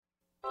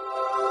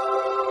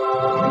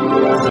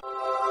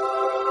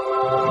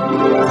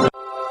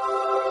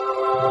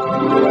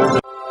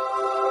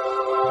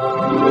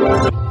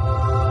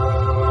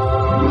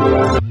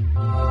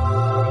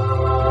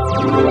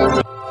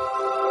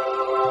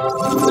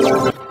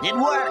It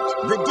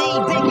worked! The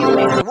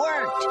debigulator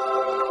worked!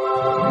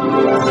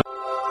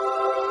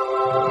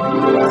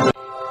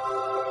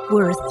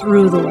 We're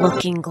through the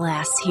looking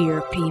glass here,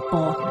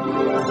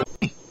 people.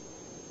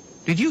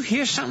 Did you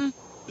hear something?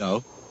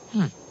 No.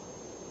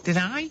 Did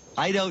I?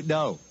 I don't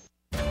know.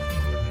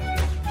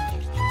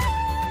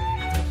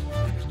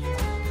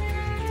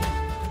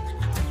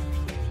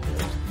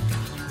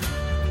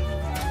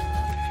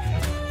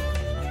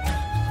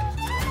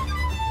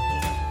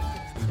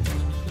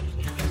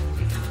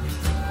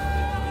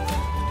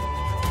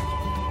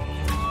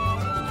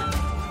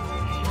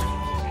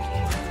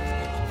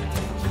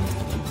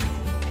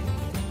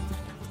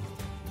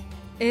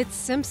 It's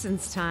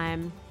Simpsons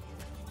time.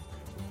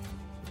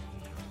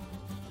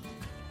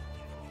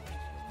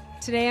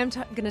 Today I'm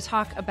going to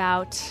talk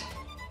about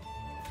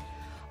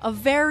a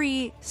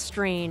very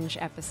strange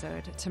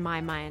episode, to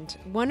my mind.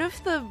 One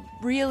of the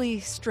really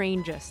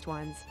strangest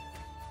ones.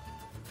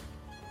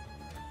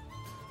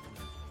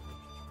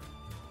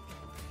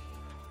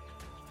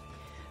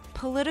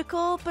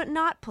 Political, but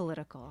not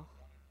political.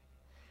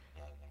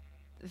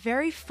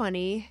 Very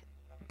funny,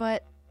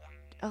 but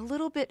a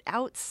little bit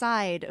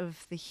outside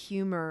of the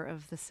humor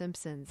of The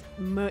Simpsons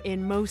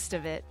in most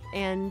of it,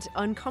 and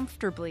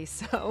uncomfortably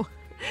so,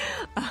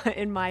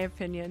 in my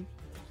opinion.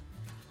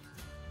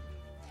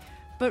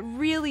 But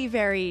really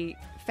very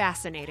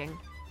fascinating.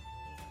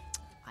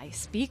 I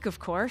speak, of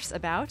course,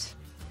 about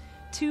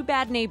Two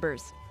Bad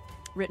Neighbors,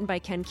 written by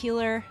Ken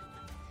Keeler,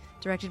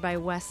 directed by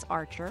Wes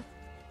Archer.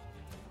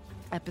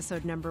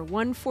 Episode number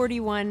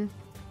 141.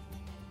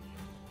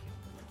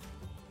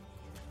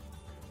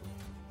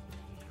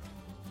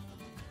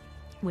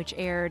 Which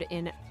aired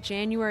in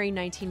January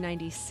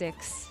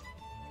 1996,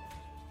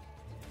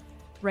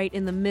 right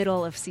in the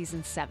middle of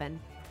season 7.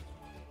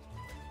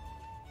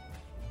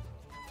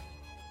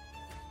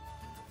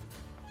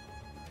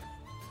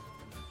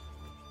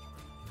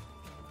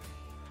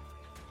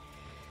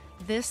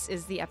 This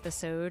is the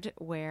episode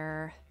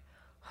where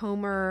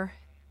Homer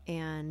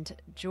and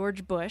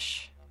George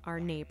Bush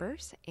are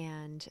neighbors,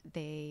 and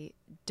they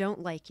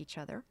don't like each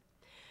other.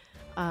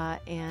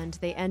 And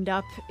they end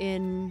up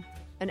in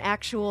an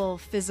actual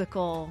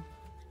physical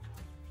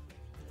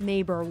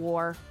neighbor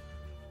war,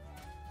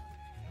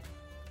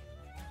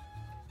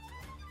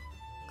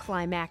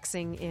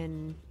 climaxing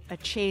in a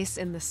chase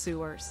in the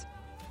sewers.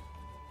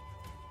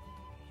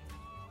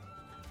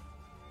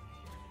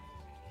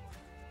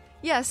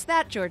 Yes,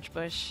 that George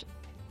Bush.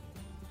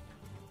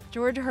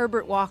 George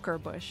Herbert Walker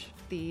Bush,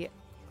 the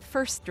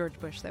first George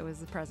Bush that was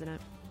the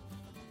president.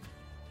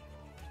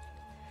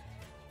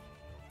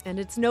 And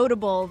it's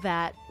notable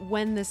that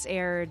when this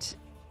aired,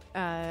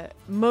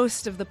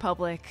 most of the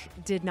public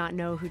did not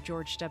know who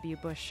George W.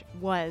 Bush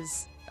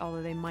was,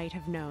 although they might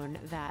have known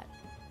that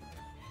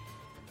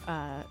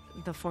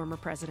the former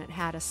president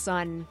had a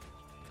son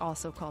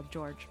also called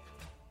George.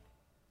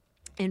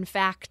 In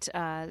fact,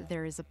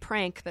 there is a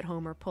prank that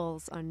Homer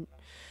pulls on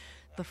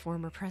the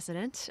former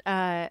president,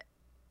 and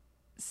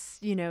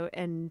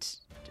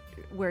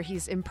where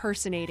he's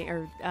impersonating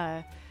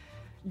or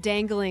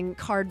dangling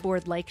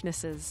cardboard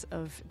likenesses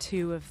of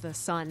two of the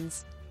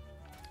sons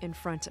in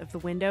front of the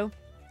window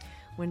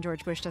when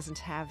George Bush doesn't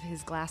have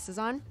his glasses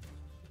on.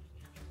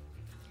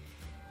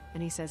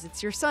 And he says,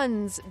 "It's your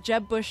sons,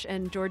 Jeb Bush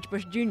and George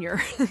Bush Jr."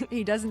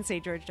 He doesn't say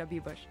George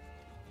W. Bush.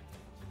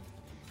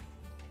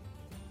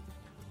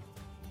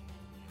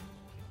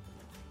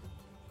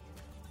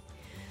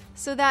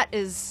 So that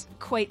is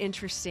quite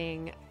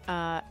interesting,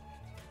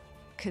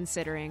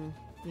 considering,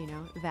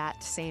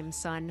 that same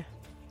son,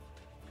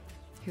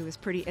 who was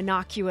pretty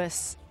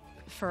innocuous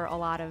for a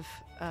lot of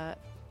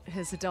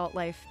his adult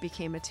life,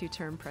 became a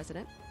two-term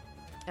president,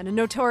 and a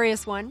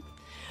notorious one.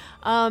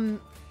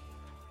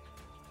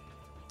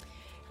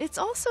 It's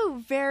also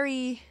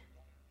very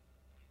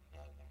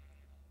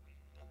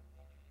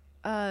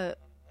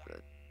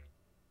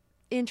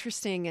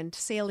interesting and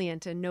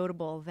salient and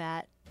notable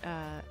that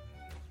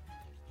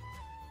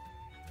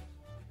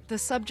the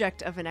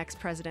subject of an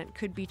ex-president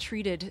could be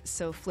treated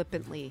so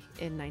flippantly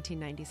in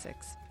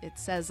 1996. It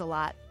says a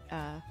lot,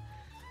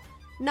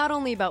 not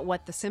only about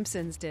what The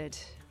Simpsons did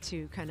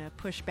to kind of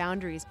push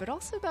boundaries, but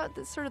also about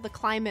the sort of the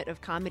climate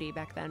of comedy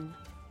back then.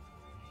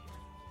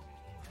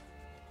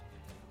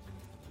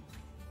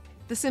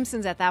 The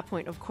Simpsons at that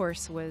point, of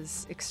course,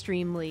 was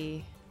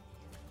extremely,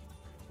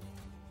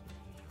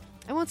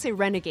 I won't say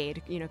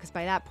renegade, because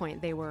by that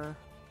point they were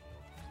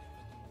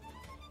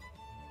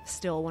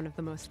still one of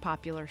the most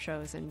popular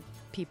shows, and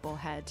people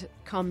had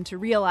come to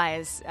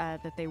realize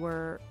that they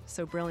were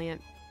so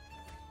brilliant.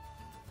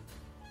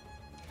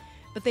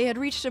 But they had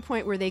reached a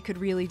point where they could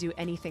really do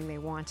anything they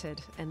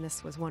wanted, and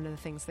this was one of the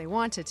things they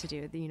wanted to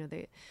do.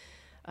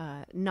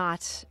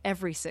 Not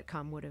every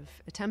sitcom would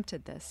have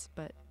attempted this,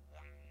 but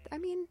I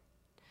mean,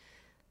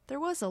 there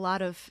was a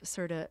lot of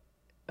sort of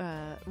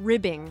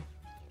ribbing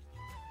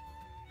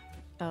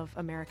of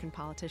American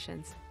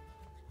politicians.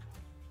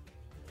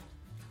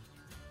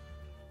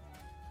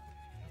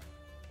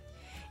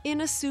 In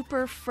a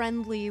super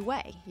friendly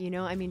way,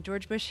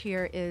 George Bush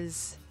here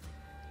is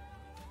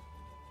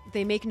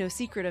they make no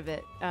secret of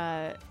it,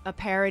 a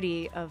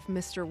parody of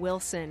Mr.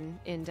 Wilson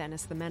in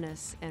Dennis the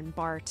Menace, and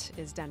Bart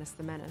is Dennis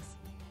the Menace.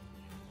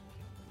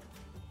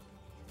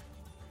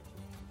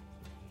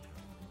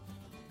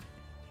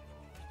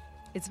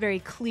 It's very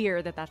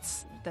clear that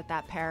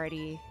that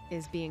parody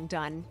is being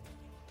done.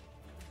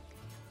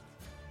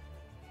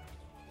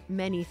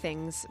 Many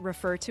things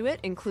refer to it,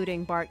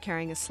 including Bart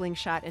carrying a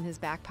slingshot in his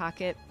back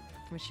pocket,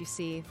 which you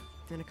see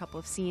in a couple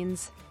of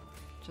scenes,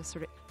 just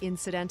sort of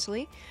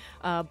incidentally.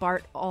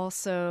 Bart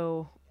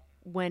also,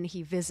 when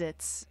he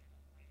visits,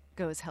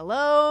 goes,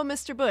 "Hello,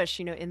 Mr. Bush,"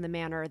 in the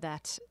manner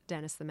that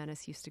Dennis the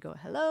Menace used to go,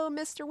 "Hello,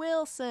 Mr.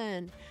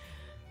 Wilson."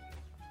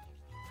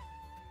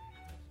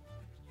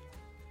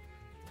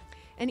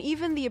 And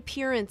even the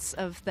appearance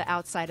of the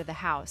outside of the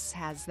house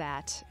has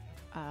that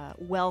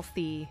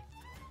wealthy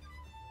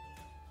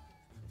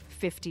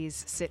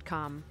 50s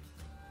sitcom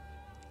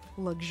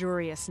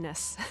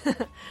luxuriousness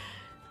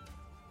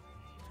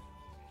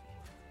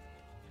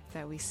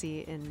that we see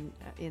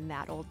in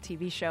that old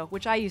TV show,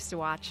 which I used to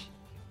watch.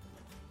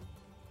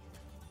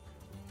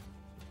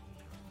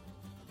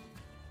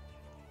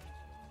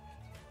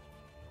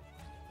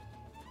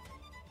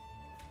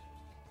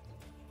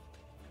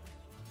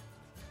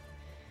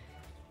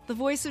 The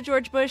voice of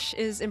George Bush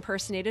is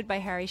impersonated by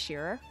Harry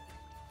Shearer.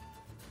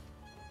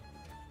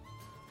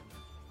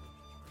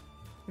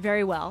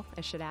 Very well,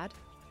 I should add.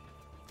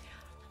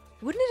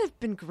 Wouldn't it have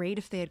been great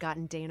if they had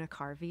gotten Dana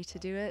Carvey to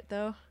do it,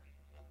 though?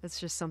 That's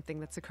just something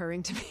that's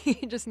occurring to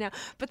me just now.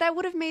 But that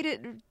would have made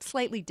it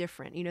slightly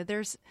different.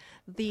 There's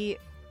the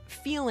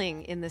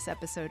feeling in this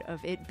episode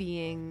of it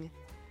being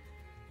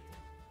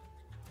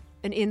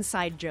an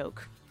inside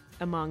joke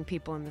among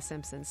people in The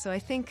Simpsons. So I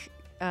think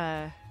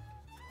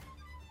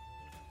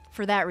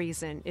for that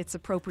reason, it's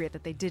appropriate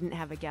that they didn't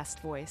have a guest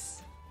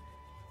voice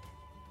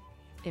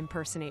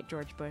impersonate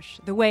George Bush,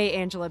 the way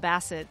Angela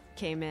Bassett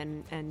came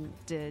in and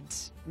did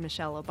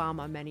Michelle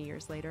Obama many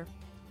years later.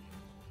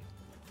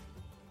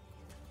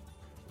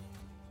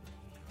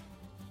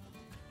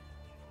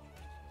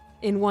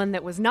 In one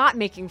that was not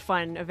making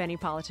fun of any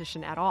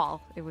politician at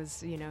all. It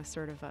was,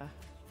 sort of a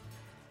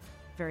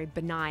very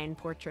benign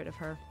portrait of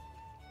her.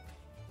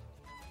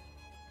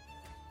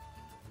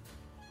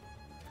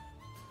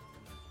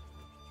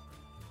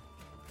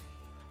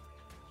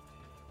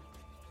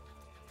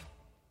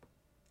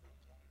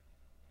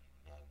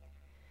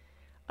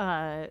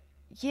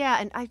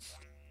 Yeah, and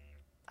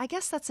I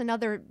guess that's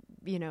another,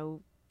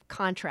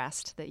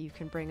 contrast that you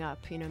can bring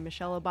up.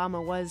 Michelle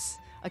Obama was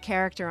a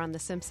character on The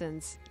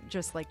Simpsons,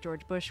 just like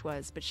George Bush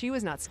was, but she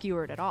was not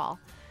skewered at all.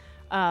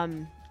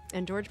 And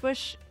George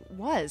Bush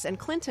was, and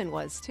Clinton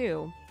was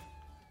too,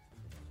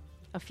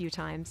 a few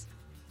times.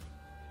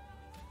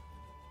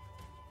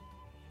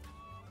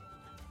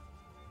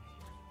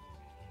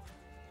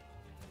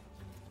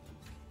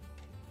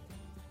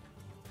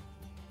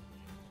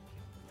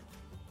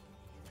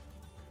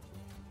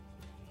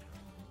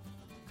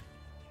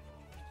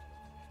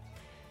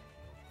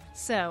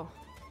 So,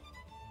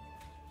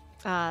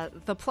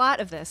 the plot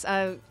of this,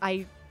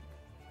 I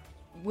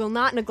will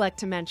not neglect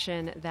to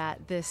mention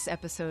that this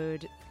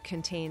episode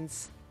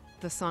contains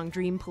the song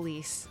Dream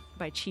Police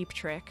by Cheap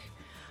Trick,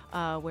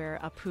 where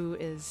Apu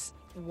is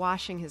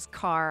washing his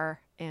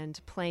car and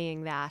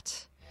playing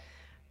that,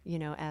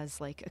 as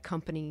like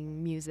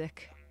accompanying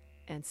music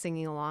and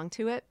singing along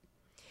to it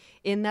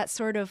in that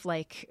sort of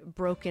like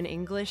broken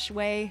English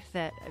way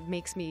that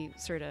makes me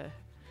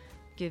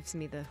gives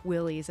me the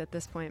willies at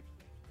this point.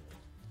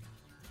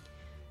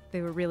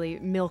 They were really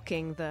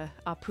milking the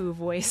Apu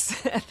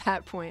voice at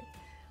that point.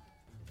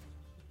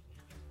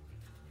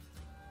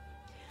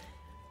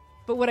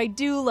 But what I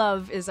do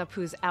love is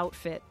Apu's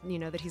outfit,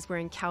 that he's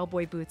wearing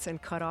cowboy boots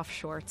and cut-off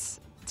shorts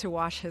to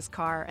wash his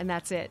car, and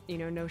that's it,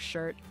 no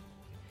shirt.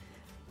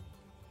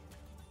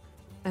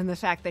 And the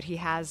fact that he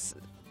has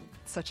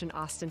such an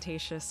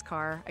ostentatious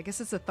car. I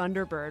guess it's a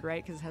Thunderbird,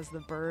 right? Because it has the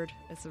bird.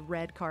 It's a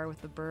red car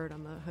with the bird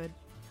on the hood.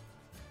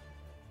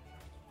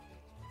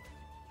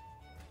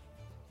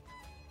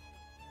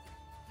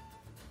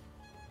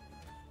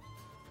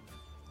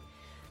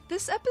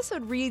 This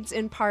episode reads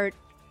in part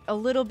a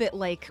little bit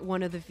like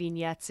one of the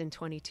vignettes in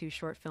 22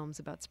 short films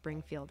about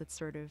Springfield. It's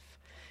sort of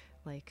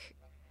like,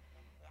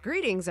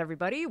 "Greetings,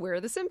 everybody. We're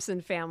the Simpson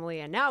family,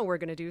 and now we're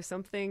going to do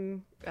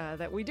something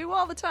that we do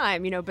all the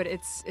time," but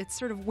it's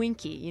sort of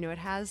winky. It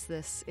has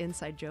this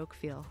inside joke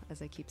feel,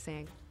 as I keep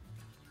saying.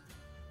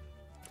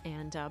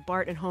 And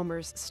Bart and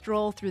Homer's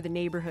stroll through the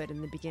neighborhood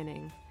in the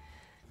beginning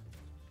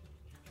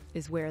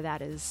is where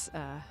that is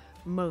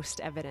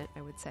most evident,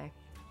 I would say.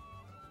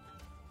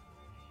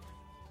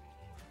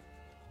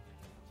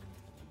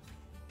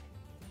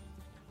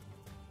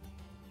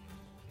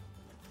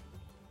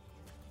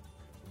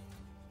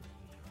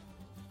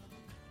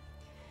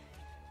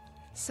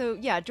 So,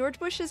 yeah, George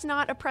Bush is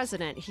not a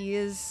president. He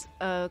is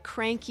a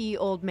cranky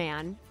old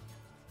man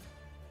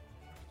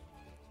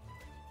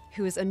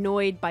who is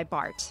annoyed by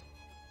Bart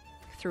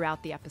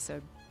throughout the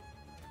episode.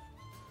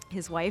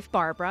 His wife,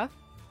 Barbara,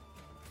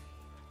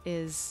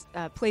 plays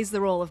the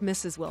role of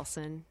Mrs.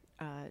 Wilson,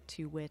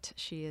 to wit,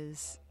 she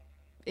is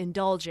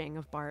indulging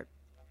of Bart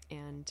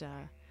and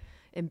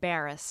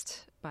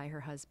embarrassed by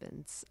her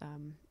husband's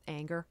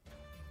anger.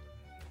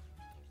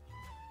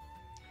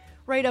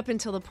 Right up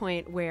until the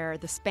point where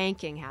the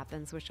spanking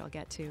happens, which I'll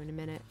get to in a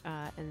minute.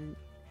 And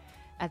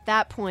at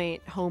that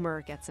point,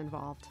 Homer gets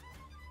involved.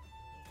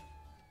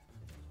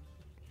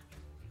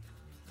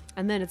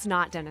 And then it's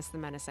not Dennis the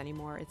Menace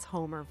anymore. It's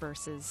Homer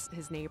versus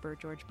his neighbor,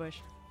 George Bush.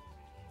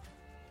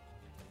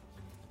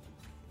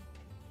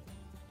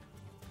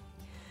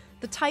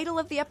 The title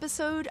of the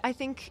episode, I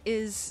think,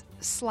 is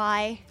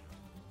Sly,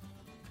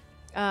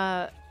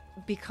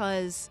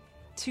 because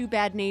Two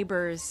Bad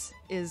Neighbors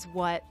is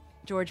what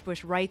George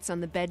Bush writes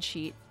on the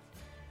bedsheet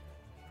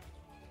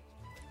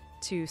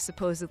to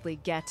supposedly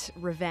get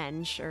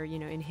revenge, or,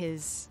 in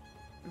his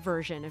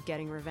version of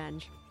getting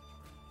revenge.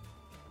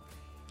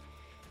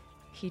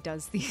 He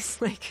does these,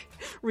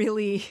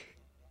 really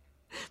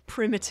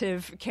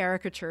primitive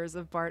caricatures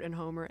of Bart and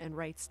Homer and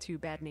writes Two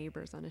Bad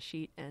Neighbors on a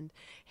sheet and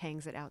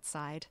hangs it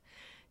outside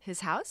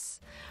his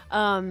house,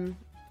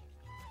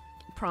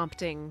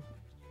 prompting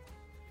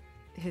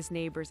his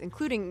neighbors,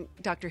 including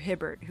Dr.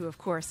 Hibbert, who of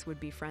course would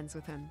be friends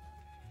with him,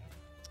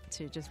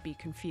 to just be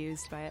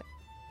confused by it.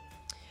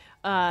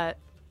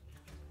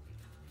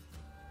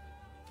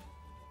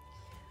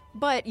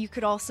 But you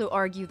could also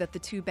argue that the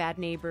two bad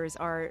neighbors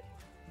are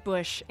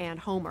Bush and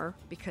Homer,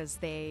 because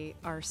they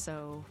are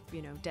so,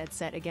 dead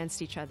set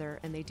against each other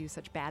and they do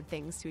such bad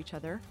things to each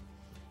other.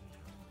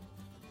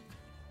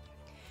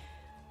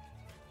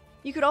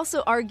 You could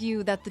also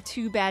argue that the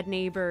two bad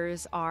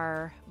neighbors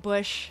are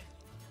Bush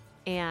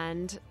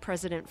and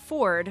President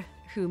Ford,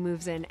 who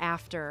moves in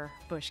after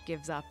Bush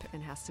gives up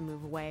and has to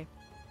move away.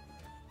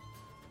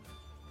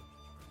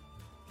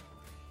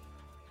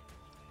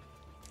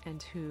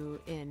 And who,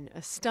 in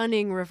a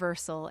stunning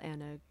reversal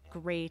and a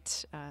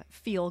great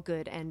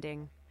feel-good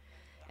ending,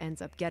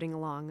 ends up getting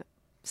along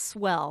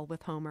swell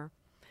with Homer,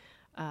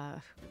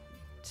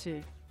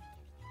 to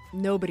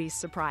nobody's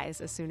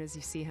surprise as soon as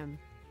you see him.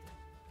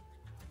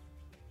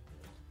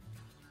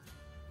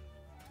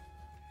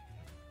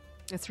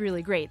 It's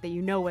really great that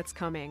you know what's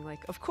coming.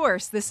 Of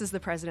course, this is the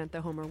president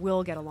that Homer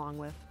will get along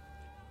with.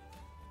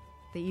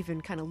 They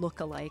even kind of look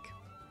alike.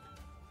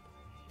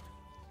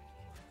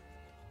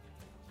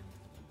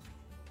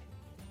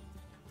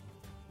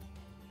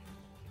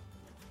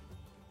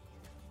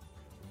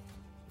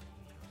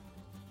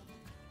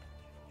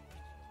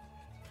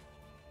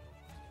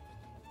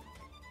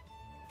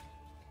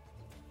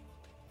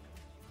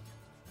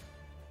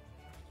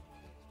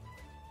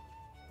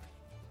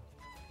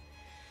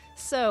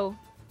 So,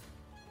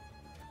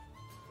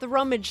 the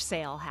rummage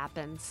sale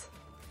happens.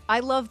 I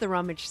love the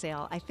rummage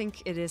sale. I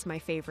think it is my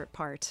favorite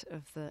part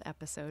of the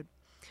episode.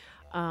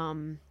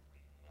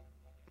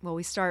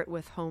 We start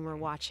with Homer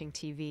watching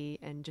TV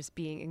and just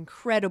being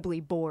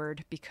incredibly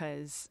bored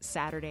because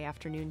Saturday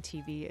afternoon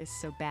TV is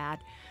so bad.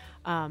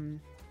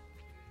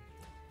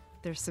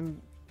 There's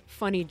some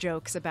funny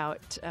jokes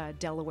about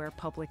Delaware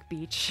Public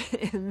Beach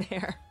in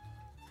there.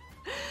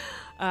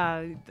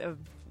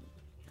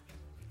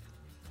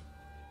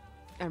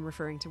 I'm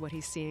referring to what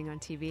he's seeing on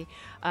TV.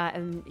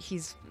 And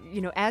he's,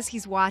 as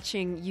he's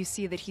watching, you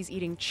see that he's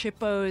eating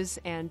Chippos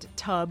and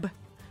Tub,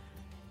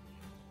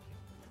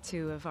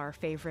 two of our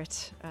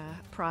favorite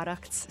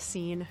products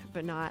seen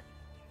but not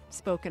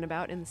spoken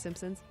about in The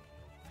Simpsons.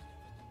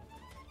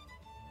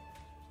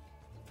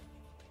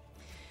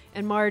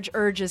 And Marge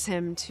urges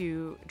him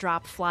to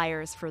drop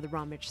flyers for the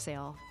rummage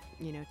sale,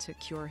 to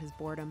cure his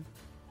boredom.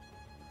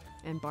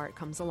 And Bart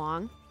comes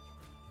along.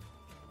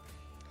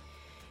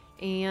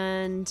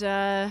 And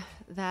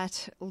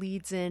that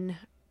leads in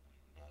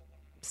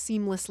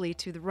seamlessly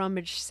to the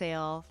rummage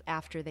sale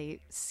after they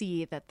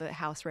see that the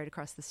house right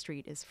across the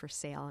street is for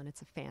sale and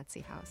it's a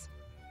fancy house.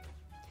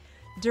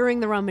 During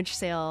the rummage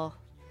sale,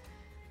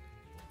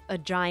 a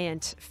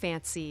giant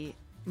fancy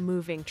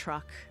moving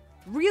truck,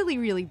 really,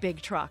 really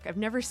big truck. I've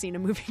never seen a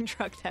moving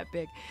truck that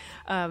big.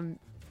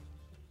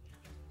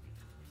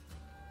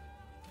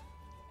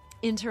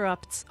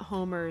 Interrupts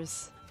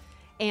Homer's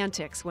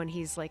antics when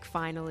he's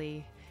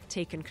finally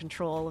taken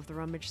control of the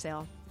rummage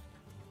sale.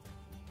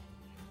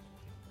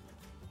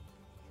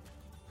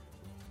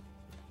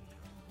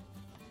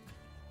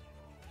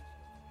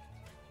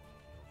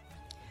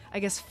 I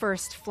guess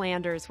first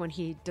Flanders, when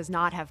he does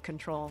not have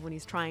control, when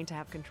he's trying to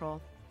have control,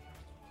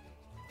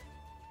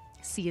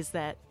 sees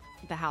that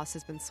the house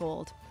has been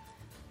sold.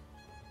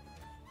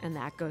 And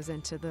that goes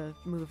into the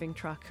moving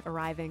truck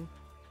arriving.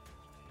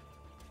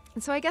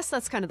 And so I guess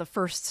that's kind of the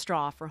first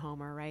straw for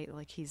Homer, right?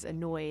 He's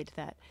annoyed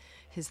that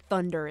his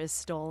thunder is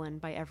stolen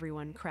by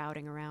everyone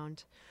crowding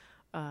around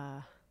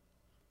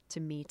to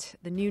meet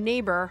the new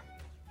neighbor.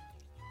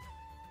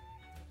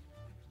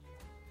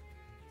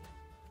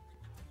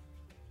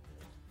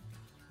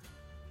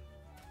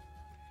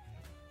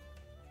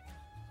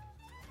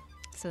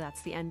 So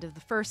that's the end of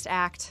the first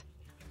act.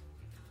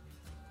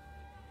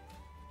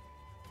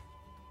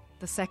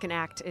 The second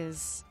act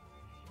is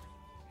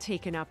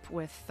taken up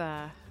with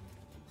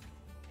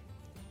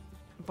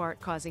Bart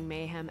causing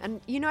mayhem.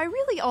 And, I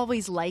really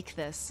always like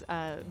this.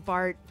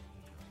 Bart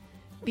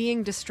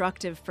being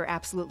destructive for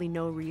absolutely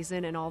no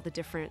reason and all the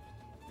different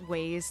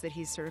ways that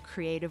he's sort of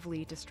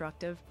creatively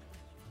destructive.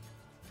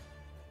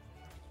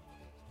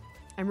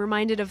 I'm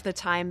reminded of the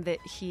time that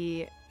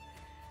he,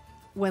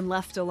 when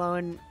left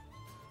alone,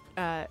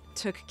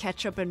 took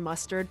ketchup and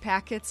mustard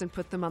packets and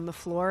put them on the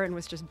floor and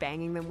was just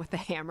banging them with a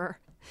hammer.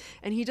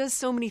 And he does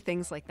so many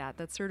things like that.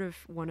 That's sort of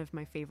one of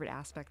my favorite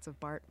aspects of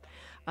Bart.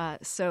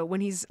 So when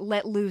he's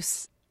let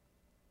loose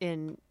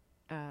in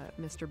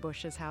Mr.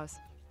 Bush's house,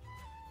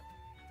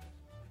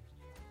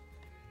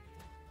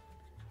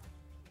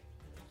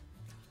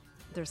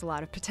 there's a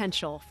lot of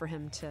potential for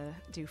him to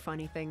do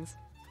funny things.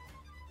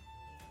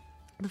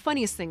 The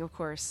funniest thing, of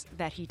course,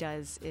 that he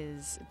does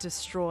is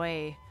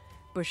destroy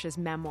Bush's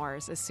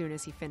memoirs as soon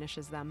as he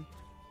finishes them.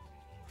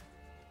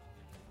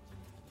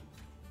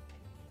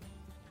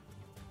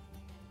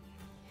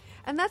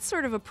 And that's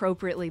sort of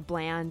appropriately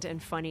bland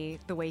and funny,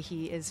 the way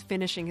he is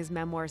finishing his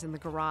memoirs in the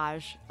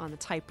garage on the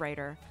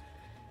typewriter.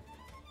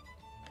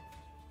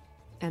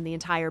 And the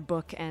entire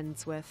book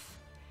ends with,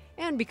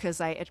 "And because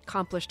I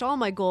accomplished all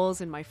my goals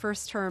in my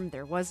first term,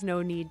 there was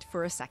no need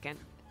for a second."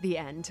 The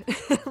end.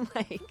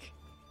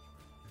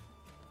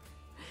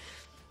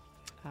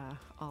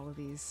 All of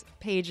these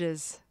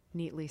pages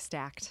neatly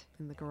stacked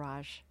in the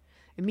garage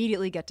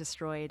immediately get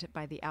destroyed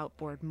by the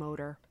outboard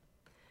motor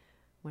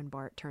when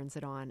Bart turns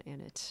it on,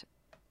 and it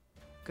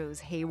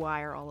goes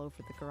haywire all over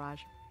the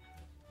garage.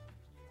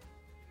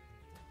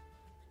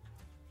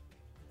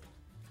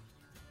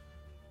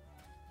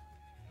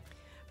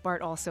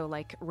 Bart also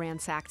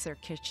ransacks their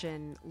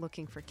kitchen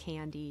looking for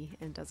candy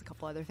and does a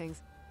couple other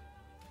things.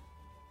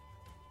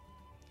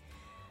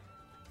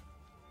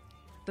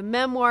 The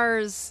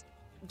memoirs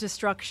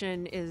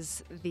destruction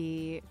is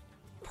the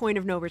point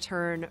of no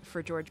return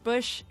for George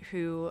Bush,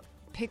 who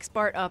picks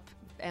Bart up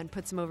and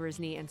puts him over his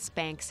knee and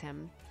spanks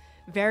him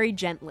very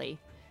gently.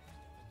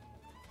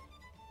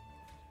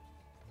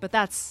 But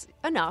that's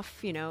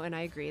enough, and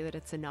I agree that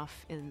it's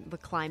enough in the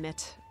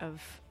climate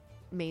of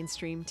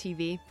mainstream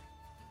TV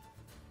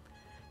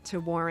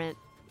to warrant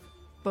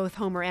both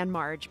Homer and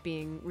Marge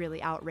being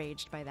really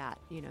outraged by that,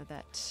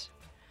 that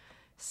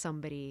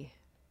somebody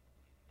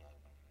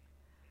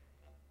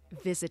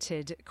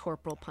visited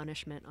corporal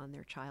punishment on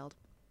their child.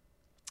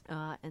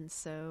 And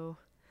so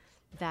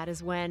that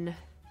is when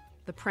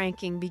the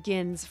pranking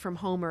begins from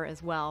Homer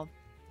as well.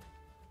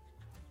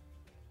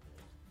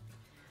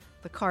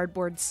 The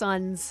cardboard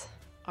sons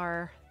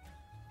are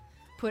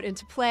put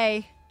into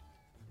play.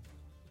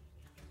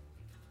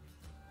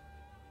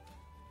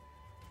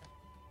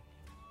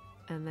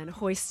 And then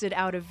hoisted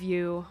out of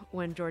view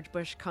when George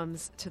Bush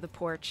comes to the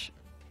porch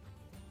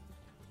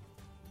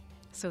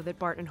so that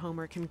Bart and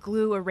Homer can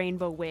glue a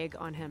rainbow wig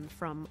on him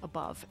from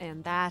above.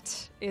 And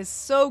that is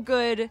so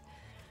good.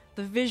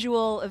 The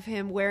visual of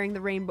him wearing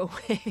the rainbow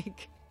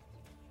wig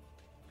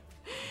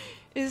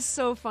is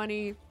so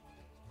funny,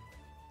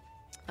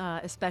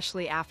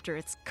 especially after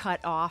it's cut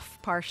off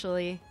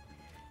partially.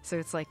 So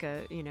it's like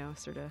a,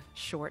 sort of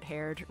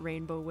short-haired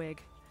rainbow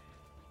wig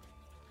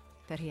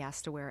that he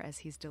has to wear as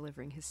he's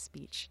delivering his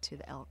speech to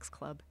the Elks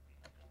Club.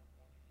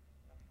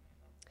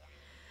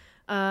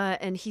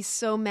 And he's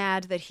so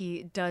mad that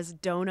he does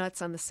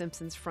donuts on the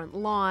Simpsons' front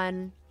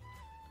lawn.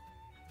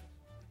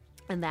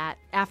 And that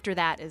after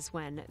that is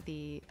when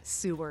the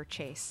sewer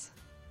chase,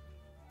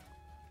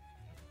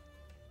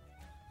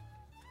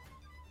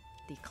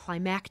 the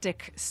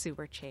climactic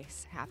sewer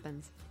chase,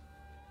 happens,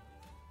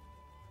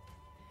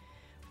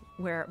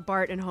 where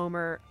Bart and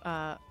Homer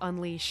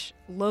unleash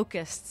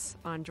locusts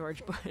on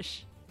George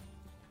Bush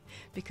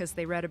because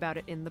they read about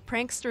it in the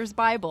Prankster's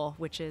Bible,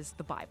 which is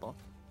the Bible.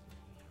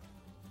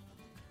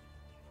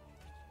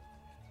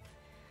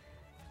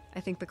 I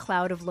think the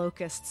cloud of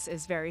locusts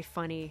is very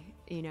funny,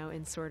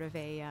 in sort of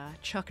a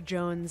Chuck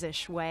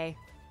Jones-ish way.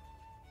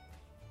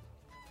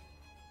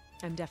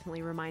 I'm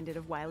definitely reminded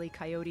of Wile E.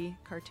 Coyote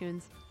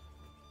cartoons.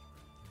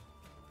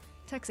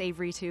 Tex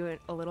Avery too,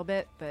 a little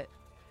bit, but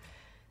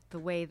the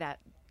way that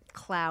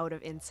cloud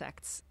of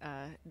insects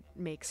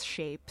makes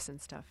shapes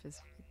and stuff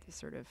is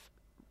sort of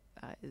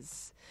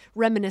is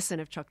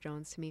reminiscent of Chuck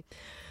Jones to me.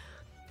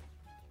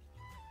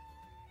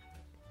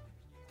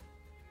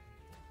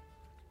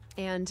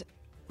 And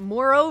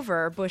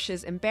moreover, Bush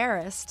is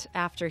embarrassed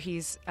after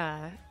he's,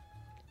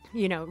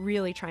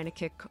 really trying to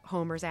kick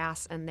Homer's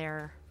ass, and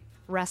they're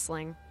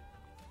wrestling.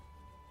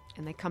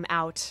 And they come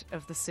out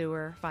of the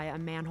sewer via a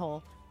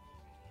manhole.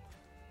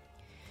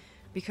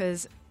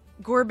 Because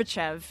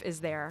Gorbachev is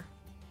there.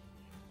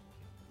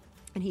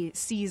 And he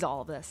sees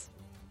all of this.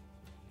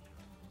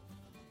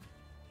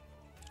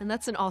 And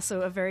that's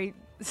also a very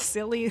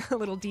silly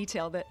little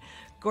detail that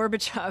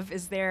Gorbachev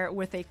is there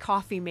with a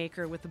coffee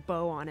maker with a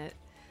bow on it,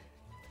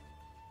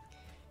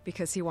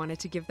 because he wanted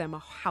to give them a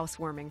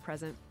housewarming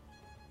present.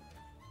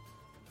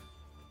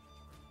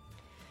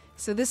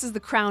 So this is the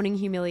crowning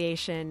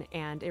humiliation,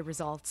 and it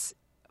results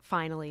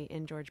finally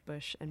in George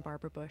Bush and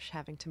Barbara Bush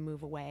having to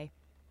move away.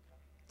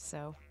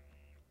 So,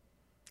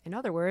 in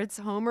other words,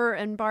 Homer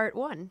and Bart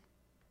won.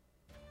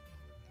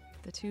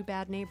 The two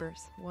bad neighbors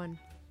won.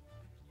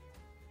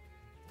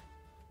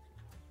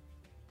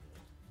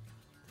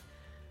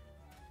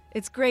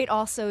 It's great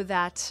also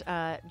that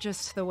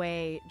just the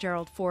way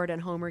Gerald Ford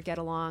and Homer get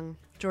along,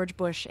 George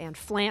Bush and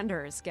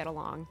Flanders get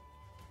along,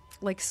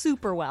 like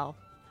super well.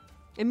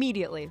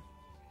 Immediately,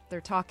 they're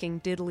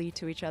talking diddly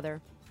to each other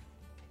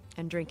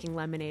and drinking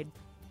lemonade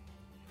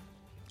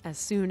as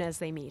soon as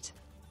they meet.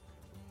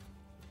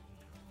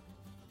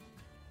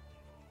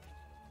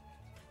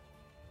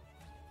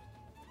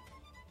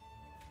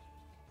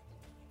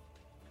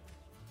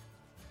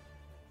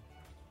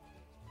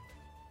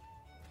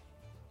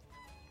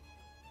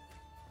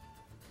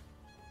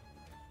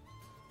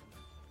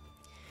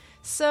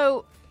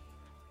 So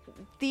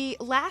the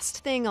last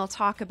thing I'll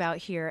talk about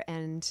here,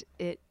 and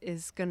it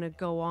is going to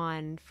go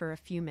on for a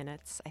few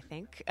minutes, I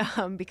think,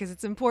 because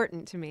it's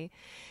important to me,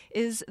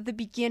 is the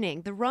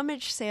beginning. The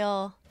rummage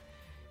sale,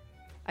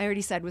 I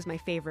already said, was my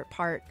favorite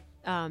part.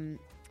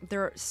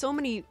 There are so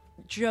many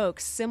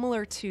jokes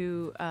similar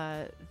to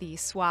the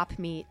swap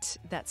meet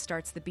that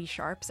starts the B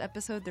Sharps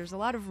episode. There's a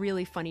lot of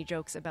really funny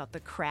jokes about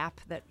the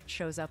crap that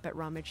shows up at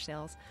rummage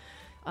sales.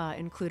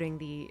 Including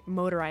the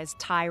motorized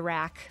tie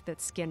rack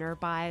that Skinner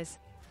buys,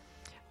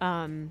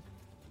 the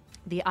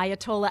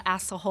Ayatollah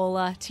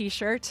Asahola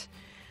t-shirt,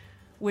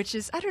 which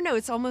is, I don't know,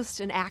 it's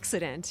almost an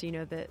accident,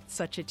 that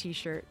such a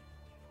t-shirt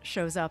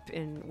shows up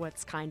in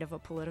what's kind of a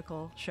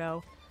political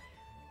show.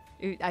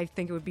 I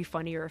think it would be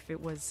funnier if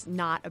it was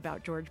not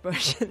about George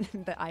Bush and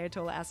the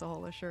Ayatollah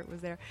Asahola shirt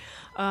was there.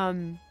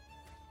 Mrs.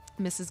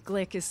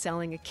 Glick is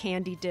selling a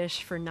candy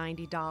dish for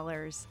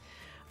 $90.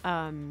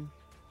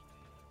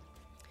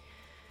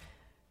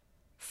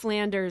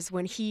 Flanders,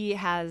 when he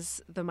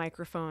has the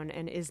microphone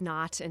and is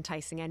not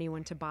enticing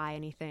anyone to buy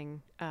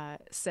anything,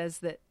 says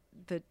that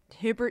the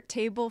Hibbert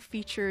table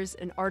features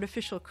an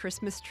artificial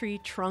Christmas tree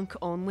trunk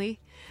only.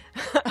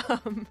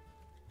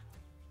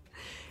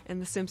 And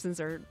the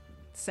Simpsons are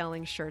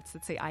selling shirts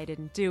that say "I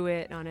didn't do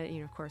it" on it.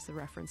 Of course, a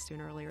reference to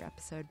an earlier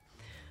episode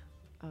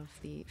of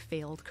the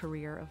failed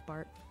career of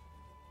Bart.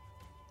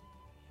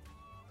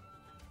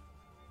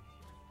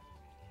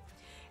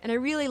 And I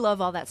really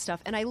love all that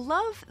stuff. And I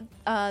love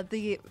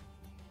the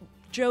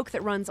joke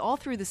that runs all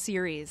through the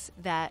series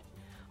that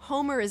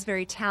Homer is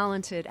very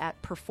talented at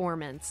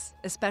performance,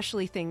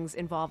 especially things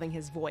involving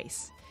his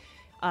voice.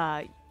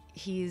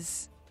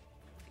 He's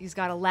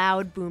got a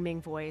loud,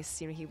 booming voice.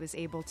 He was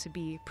able to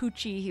be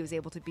Poochie. He was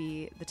able to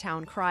be the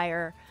town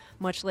crier.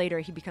 Much later,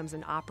 he becomes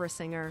an opera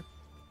singer.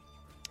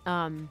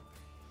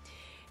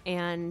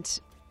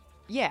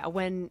 Yeah,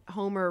 when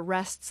Homer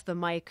wrests the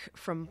mic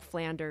from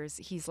Flanders,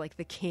 he's like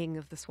the king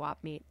of the swap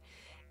meet,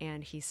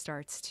 and he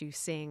starts to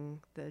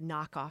sing the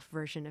knockoff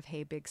version of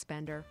Hey Big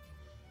Spender,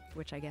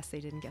 which I guess they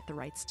didn't get the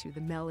rights to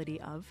the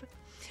melody of.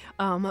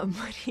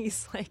 But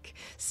he's like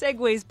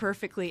segues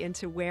perfectly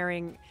into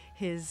wearing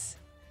his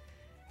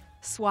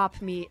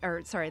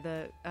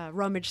the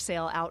rummage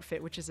sale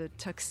outfit, which is a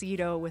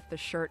tuxedo with the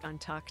shirt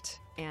untucked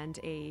and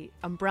a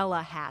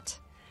umbrella hat.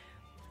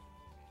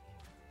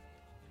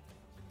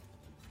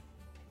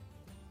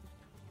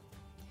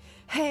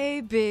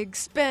 Hey, big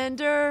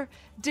spender,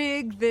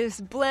 dig this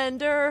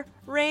blender,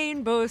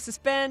 rainbow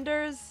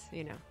suspenders.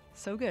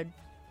 So good.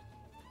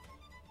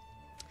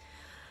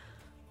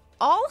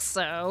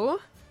 Also,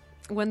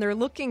 when they're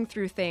looking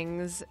through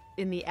things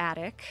in the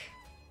attic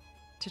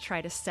to try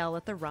to sell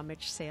at the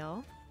rummage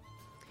sale,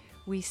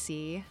 we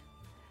see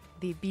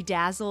the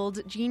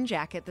bedazzled jean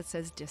jacket that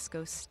says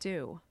Disco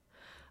Stew.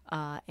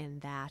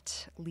 And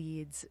that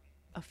leads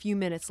a few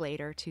minutes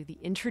later to the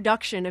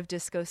introduction of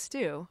Disco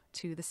Stew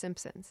to The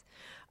Simpsons.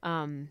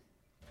 And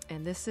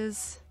this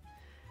is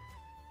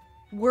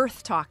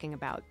worth talking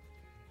about.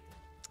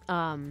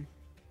 The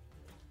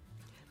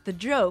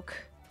joke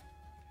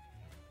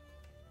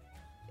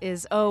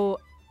is,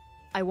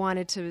 I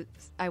wanted to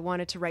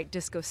write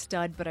Disco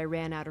Stud, but I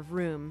ran out of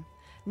room.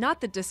 Not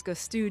that Disco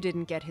Stew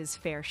didn't get his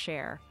fair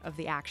share of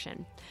the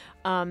action.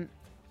 And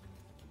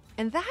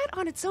that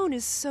on its own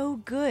is so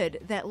good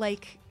that,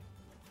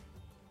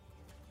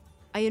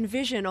 I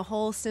envision a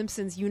whole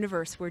Simpsons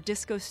universe where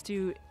Disco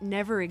Stew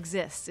never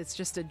exists. It's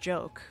just a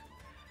joke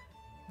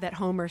that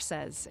Homer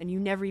says, and you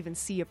never even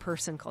see a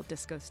person called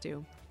Disco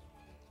Stew.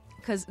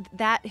 Because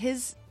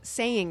his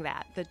saying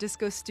that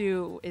Disco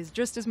Stew is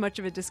just as much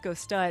of a disco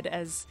stud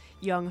as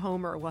young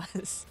Homer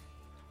was,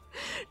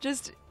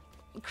 just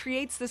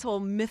creates this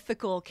whole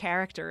mythical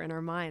character in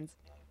our minds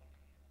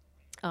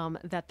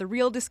that the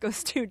real Disco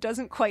Stew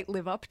doesn't quite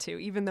live up to,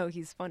 even though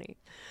he's funny.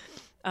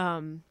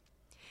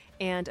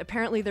 And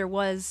apparently there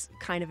was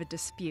kind of a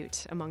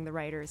dispute among the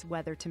writers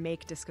whether to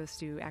make Disco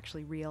Stew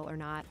actually real or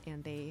not,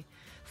 and they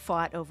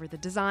fought over the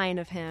design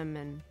of him,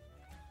 and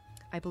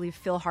I believe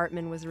Phil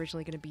Hartman was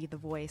originally going to be the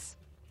voice.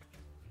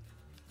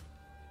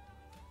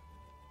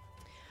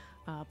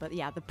 But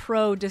yeah, the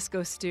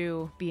pro-Disco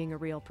Stew being a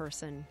real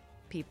person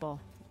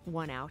people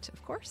won out,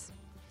 of course.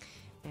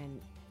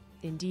 And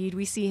indeed,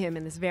 we see him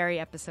in this very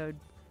episode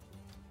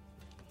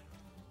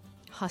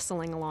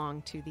hustling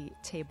along to the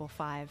Table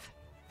 5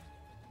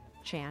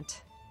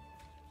 chant.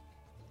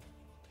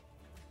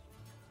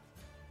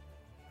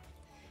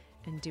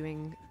 and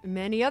doing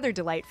many other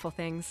delightful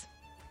things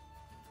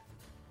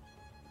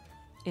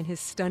in his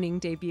stunning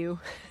debut.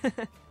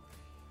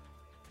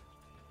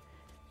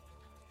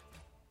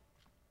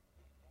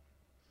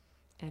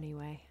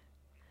 Anyway,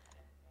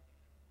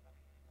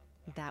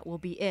 that will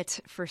be it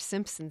for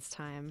Simpsons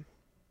Time.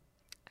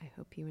 I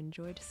hope you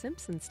enjoyed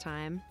Simpsons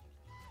Time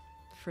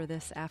for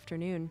this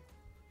afternoon.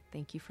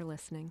 Thank you for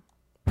listening.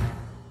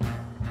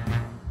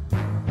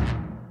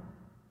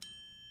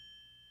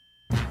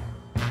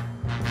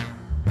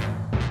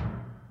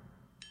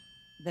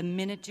 The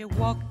minute you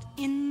walked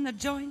in the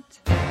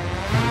joint,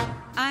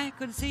 I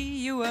could see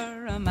you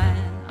were a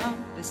man of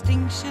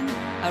distinction,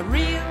 a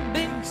real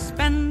big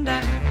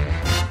spender,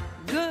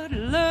 good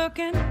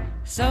looking,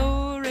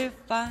 so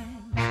refined.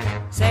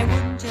 Say,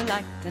 wouldn't you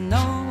like to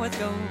know what's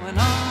going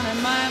on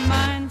in my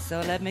mind? So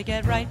let me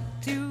get right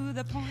to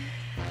the point.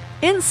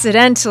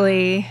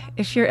 Incidentally,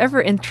 if you're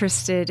ever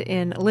interested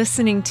in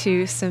listening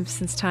to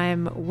Simpsons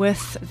Time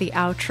with the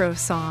outro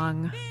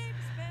song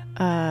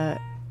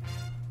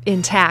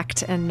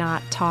intact and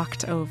not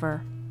talked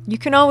over, you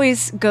can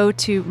always go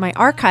to my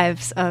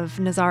archives of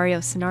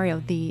Nazario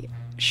Scenario, the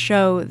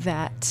show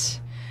that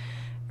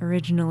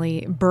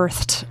originally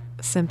birthed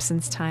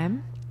Simpsons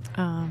Time,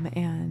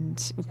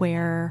 and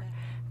where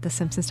the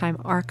Simpsons Time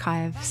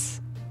archives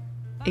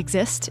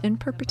exist in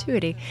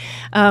perpetuity.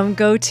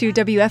 Go to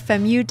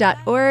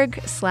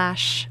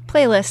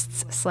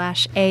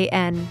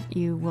wfmu.org/playlists/AN.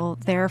 You will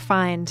there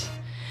find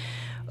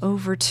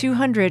over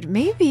 200,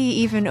 maybe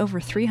even over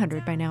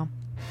 300 by now,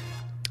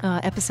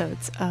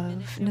 episodes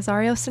of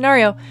Nazario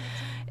Scenario.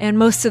 And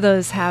most of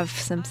those have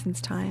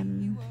Simpsons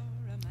Time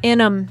in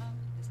them.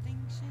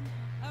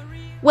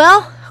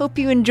 Well, hope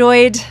you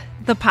enjoyed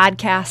the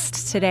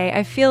podcast today.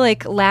 I feel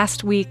like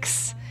last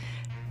week's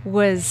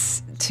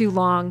was too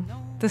long.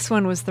 This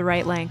one was the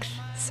right length.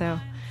 So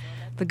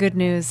the good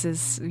news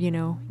is,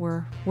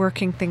 we're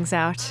working things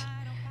out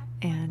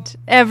and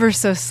ever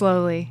so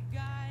slowly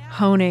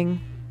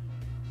honing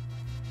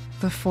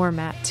the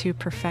format to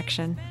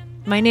perfection.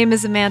 My name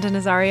is Amanda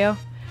Nazario.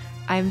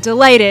 I'm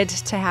delighted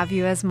to have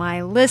you as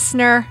my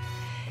listener,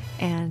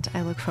 and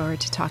I look forward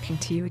to talking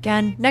to you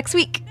again next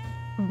week.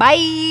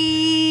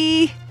 Bye!